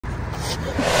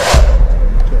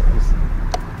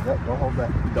Yep, don't hold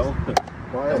back. Don't.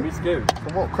 Go ahead. Don't be scared.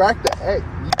 Come on, crack the egg.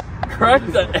 Crack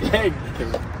the egg.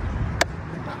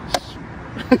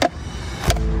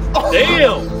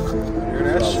 Damn.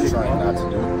 That shit. Not to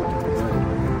do.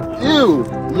 Ew.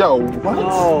 Yo, what?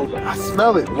 Oh, I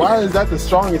smell it. Why is that the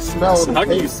strongest smell? How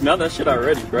can you smell that shit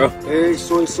already, bro? Egg,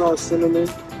 soy sauce, cinnamon.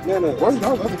 Mayonnaise. Where's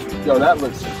those other two? Yo, that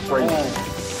looks crazy.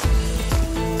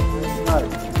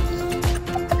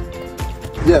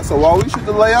 Yeah, so while we shoot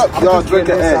the layup, y'all drink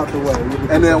an egg.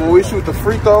 And then when we shoot the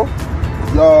free throw,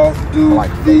 y'all do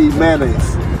the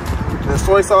mayonnaise. And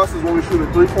soy sauce is when we shoot a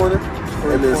three-pointer.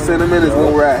 And then cinnamon is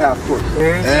when we're at half court.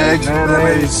 Eggs,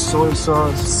 mayonnaise, soy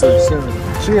sauce, cinnamon.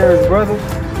 Cheers, brother.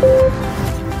 Oh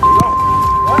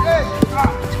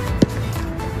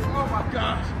my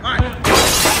gosh. All right.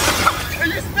 Are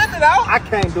you spitting it out? I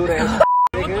can't do that.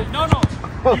 No.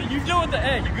 You do with the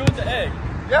egg. You good with the egg.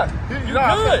 Yeah. You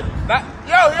good.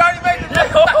 Yo, you already made the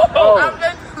next one. I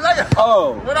made the layup.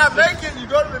 Oh. When I make it, you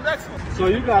go to the next one. So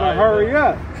you gotta hurry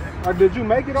up. Or did you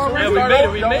make it already? Yeah,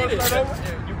 we made it.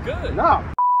 You good. No.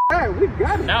 Hey, we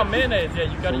got it. Now mayonnaise.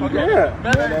 Yeah, you got it. Yeah.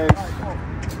 Mayonnaise.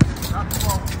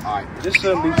 Alright, this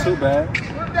shouldn't be too bad. Put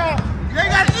it down. You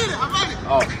ain't gotta eat it. I made it.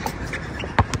 Oh.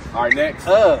 Alright, next.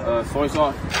 Soy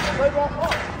sauce.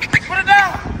 Put it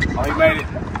down. Oh, he made it.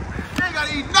 You ain't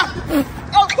gotta eat nothing.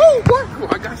 Oh, what?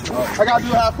 I got you. I gotta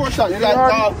do a half court shot. You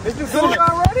got Is this food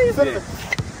already?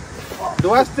 Yeah.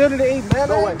 Do I still need to eat mayonnaise?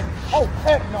 No way. Oh,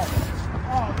 heck no.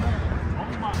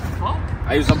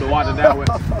 I use something to wash it down with.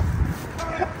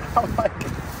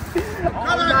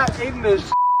 I'm not eating this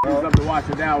shit. Use something to wash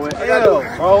it down with. Ew,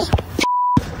 bro.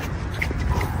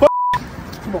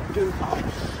 Come on, get it.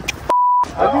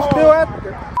 Are you still at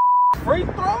the free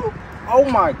throw? Oh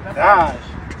my gosh.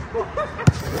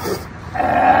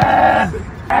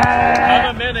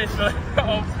 How the mayonnaise smell?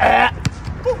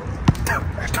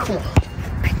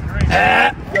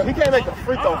 Yo, he can't make a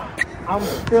free throw. I'm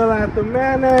still at the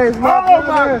mayonnaise, my Oh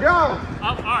brother. my god.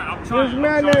 Alright, I'm trying. This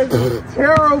mayonnaise is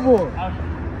terrible.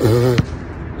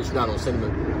 It's not on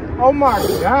cinnamon. Oh my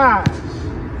gosh.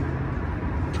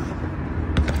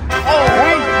 Oh,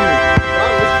 thank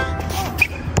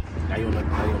Now you on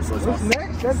soy you. sauce. What's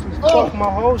next? That just fucked my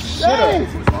whole shit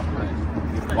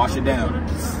up. Wash it down.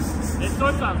 It's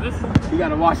soy sauce. Listen. You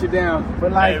gotta wash it down.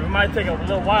 But like, Hey, it might take a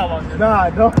little while on this. nah,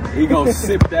 don't. He gonna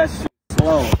sip that shit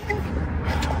slow.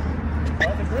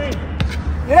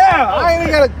 Yeah, I ain't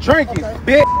even gotta drink it,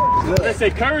 bitch. They say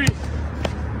curry.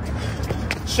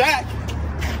 Shaq.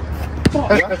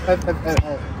 That's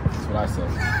what I said.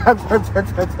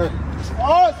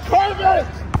 Oh, it's perfect.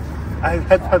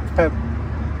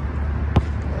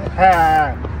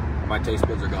 My taste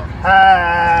buds are gone.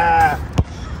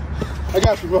 I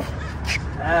got you, bro.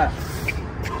 Hey.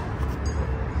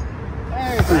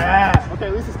 Okay,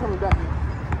 at least it's coming back.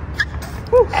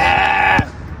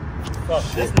 Fuck,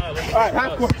 this not looking. All right,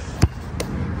 half court.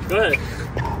 Go ahead.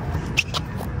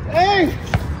 Hey.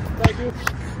 Thank you.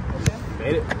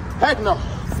 Made it. Heck no.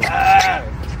 I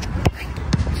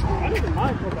didn't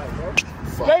mind go back,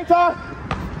 bro. Game time.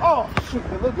 Oh, shoot,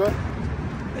 it look good.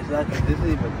 It's like, this is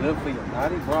even good for your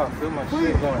body, bro. I feel my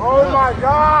shit going Oh down. my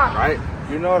god. Right?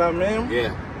 You know what I mean?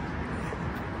 Yeah.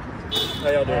 How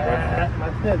y'all doing, bro? My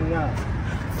shit, nah.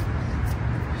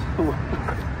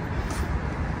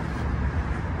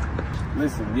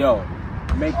 Listen, yo.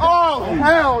 Make Oh,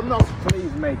 hell no.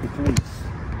 Please make it, please.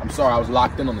 I'm sorry, I was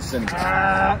locked in on the cinnamon.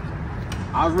 I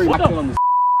was really locked in on the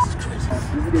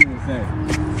This is insane.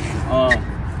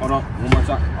 Hold on, one more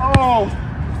time. Oh.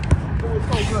 It was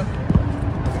so good.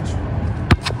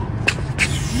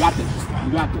 You got this.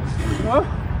 You got this. Huh?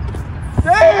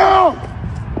 Damn!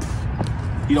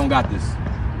 He don't got this.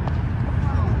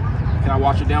 Can I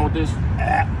wash it down with this?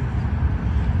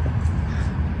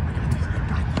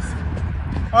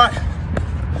 All right.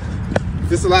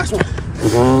 This is the last one.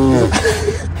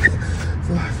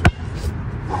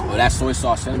 Oh, that soy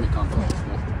sauce cinnamon combo.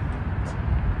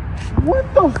 What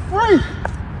the freak?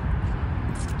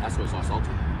 That soy sauce salty.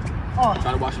 Oh.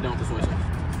 Try to wash it down with the soy sauce.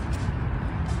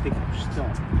 Think I'm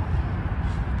stuck.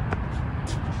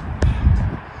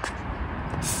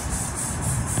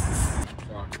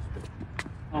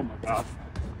 Oh my god.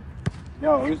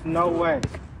 Yo, there's no way.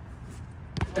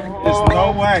 There's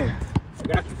no way. I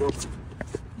got you, bro.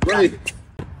 Great. You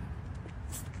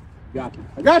got me.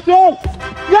 I got you.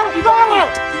 Yes,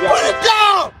 sir. Put it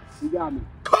down. You got me.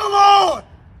 Come on.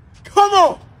 Come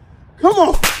on. Come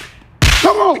on.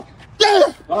 Come on.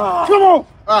 Yeah. Come on.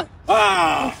 All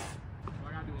right.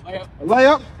 Layup. A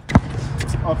layup.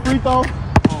 A free throw.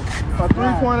 A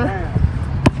three-pointer.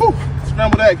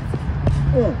 Scrambled egg.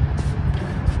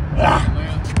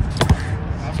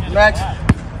 Next.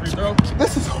 Free throw.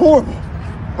 This is horrible.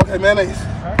 Okay, mayonnaise.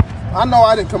 I know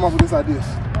I didn't come up with this idea.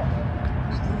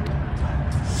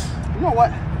 You know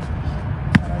what?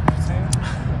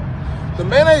 The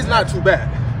mayonnaise not too bad.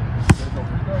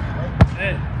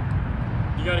 Hey,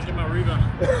 you gotta get my rebound.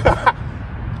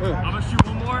 I'm gonna shoot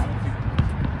one more.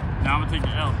 Now I'm gonna take the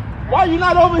L. Why you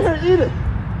not over here eating?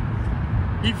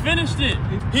 He finished it.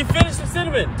 He finished the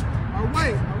cinnamon. Oh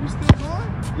wait, are we still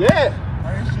going? Yeah.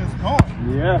 Or it's just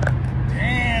going? Yeah.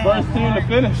 Damn. First team to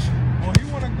finish. Well, you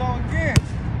want to go again?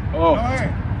 Oh. Go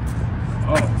ahead.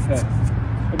 Oh, okay.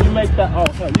 If you make that, oh,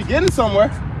 okay. You getting somewhere.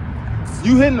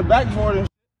 You hitting the backboard and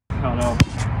I don't know.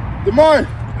 Demar.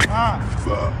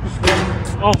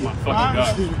 Oh my fucking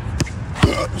god.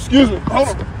 Excuse me. Hold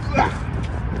on.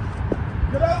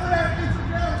 Get over there and eat some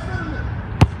damn cinnamon.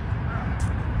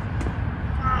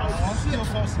 Oh, I'm still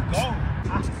supposed to go.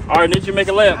 All right, need you make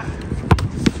a layup.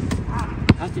 I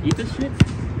have to eat this shit?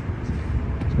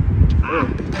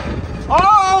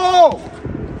 Oh!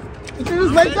 Did you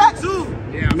just make that?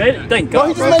 Yeah, you made it. Thank No, God.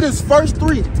 he just made his first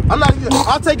three. I'm not even.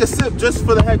 I'll take a sip just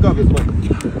for the heck of it. But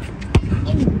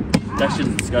That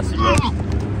shit's disgusting, bro.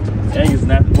 Egg is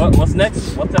nasty. What's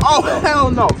next? What's that? oh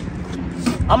hell no!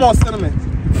 I'm on cinnamon.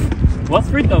 What's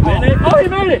free throw, man? Oh, he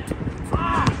made it.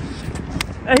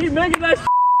 Hey, he making that shit.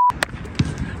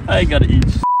 I ain't gotta eat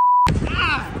shit.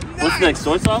 What's next?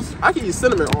 Soy sauce? I can eat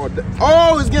cinnamon all day.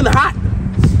 Oh, it's getting hot.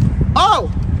 Oh,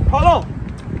 hold on.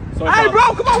 Soy Hey, sauce. bro,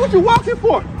 come on. What you walking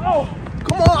for? Oh,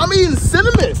 Come on, I'm eating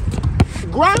cinnamon.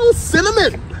 Ground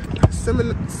cinnamon.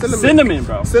 Cinnamon. cinnamon,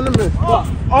 bro. Cinnamon.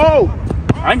 Oh.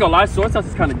 I ain't gonna lie, soy sauce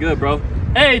is kind of good, bro.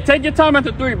 Hey, take your time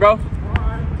after 3, bro.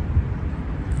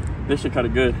 This shit kind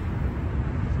of good.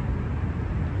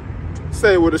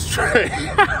 Say it with a straight.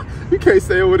 You can't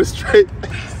say it with a straight.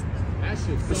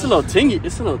 It's a little tangy.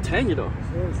 It's a little tangy though.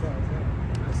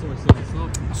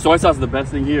 Soy sauce is the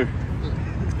best thing here.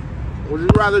 Would you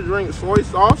rather drink soy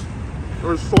sauce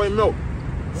or soy milk?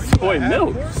 Soy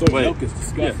milk. Soy milk is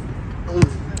disgusting.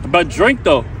 But drink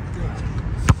though.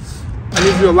 I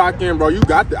need you to lock in, bro. You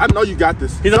got this. I know you got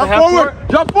this. He's at the Jump half forward. court.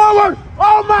 Jump forward.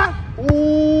 Oh my.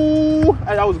 Ooh.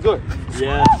 Hey, that was good.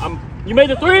 Yeah. You made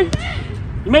the 3?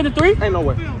 You made the 3? Ain't no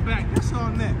way. Feel back. That's all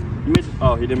net. You made.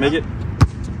 Oh, he didn't make it.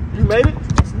 You made it?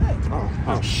 That's net.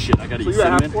 Oh shit! I gotta So eat you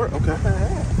at half cinnamon. court?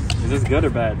 Okay. Is this good or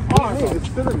bad? Oh, it's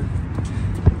cinnamon.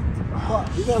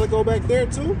 You gotta go back there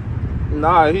too?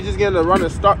 Nah, he's just getting a running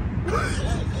start.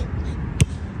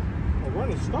 A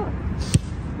running start.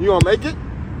 You gonna make it?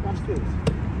 Watch this.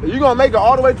 You gonna make it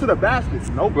all the way to the basket?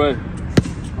 Nope. Bro,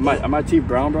 are my teeth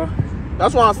brown, bro?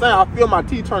 That's what I'm saying. I feel my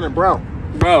teeth turning brown.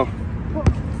 Bro,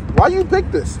 Why you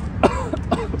pick this? Yeah,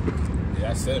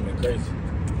 that cinnamon crazy.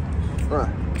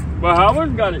 Right. but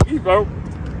Howard's gotta eat, bro.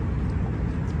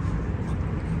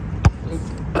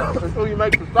 Until you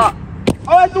make the stop.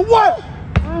 Oh, that's the what?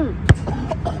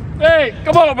 Hey,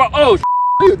 come on, bro. Oh,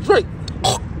 Need a drink.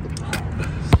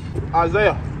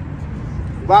 Isaiah,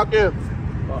 lock in.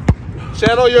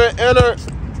 Channel your inner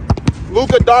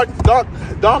Luka Dunk.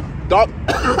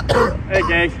 hey,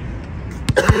 gang.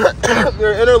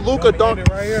 Your inner Luka Dunk.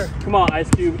 Right here. Come on, Ice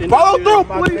Cube. Follow through,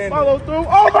 my please. band. Follow through.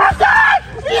 Oh my God!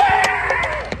 Yeah!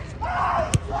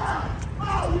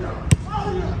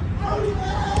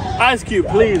 Ice Cube,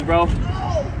 please, bro.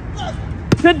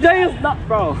 Today is not,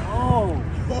 bro. Oh.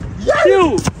 Yes!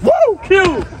 Q. Woo!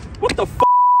 Q. What the f?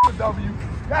 That's a W.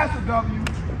 That's a W.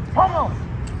 Come on.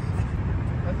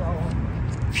 That's all.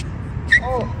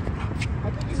 Oh, I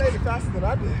think you made it faster than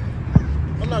I did.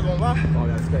 I'm not gonna lie. Oh,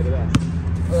 that's straight it out.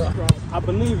 I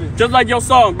believe it. Just like your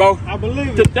song, bro. I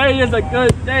believe it. Today is a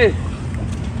good day.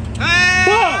 Hey,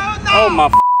 Oh my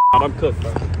God, I'm cooked,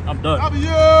 bro. I'm done. W!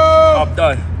 I'm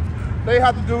done. They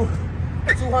have to do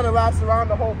 200 laps around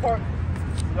the whole park.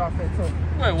 Y'all say too.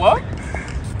 Wait, what?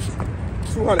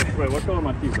 200. Wait, what's going on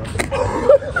my teeth, bro?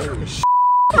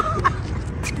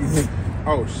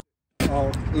 Oh, shit.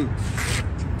 Oh,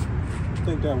 I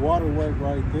think that water worked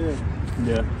right there.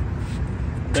 Yeah.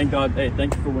 Thank God. Hey,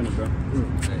 thank you for winning, bro.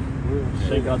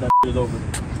 Thank God that is over.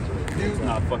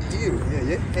 Nah, fuck you.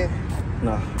 Yeah.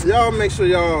 Nah. Y'all make sure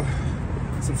y'all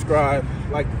subscribe,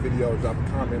 like the video, drop a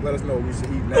comment. Let us know what we should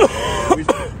eat next.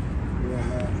 Yeah,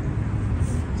 man.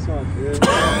 It's all good.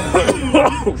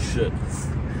 Oh shit.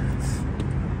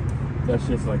 That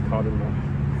shit's like caught in my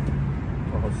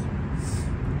pause.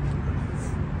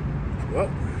 Well,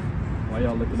 Why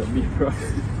y'all looking at me, bro?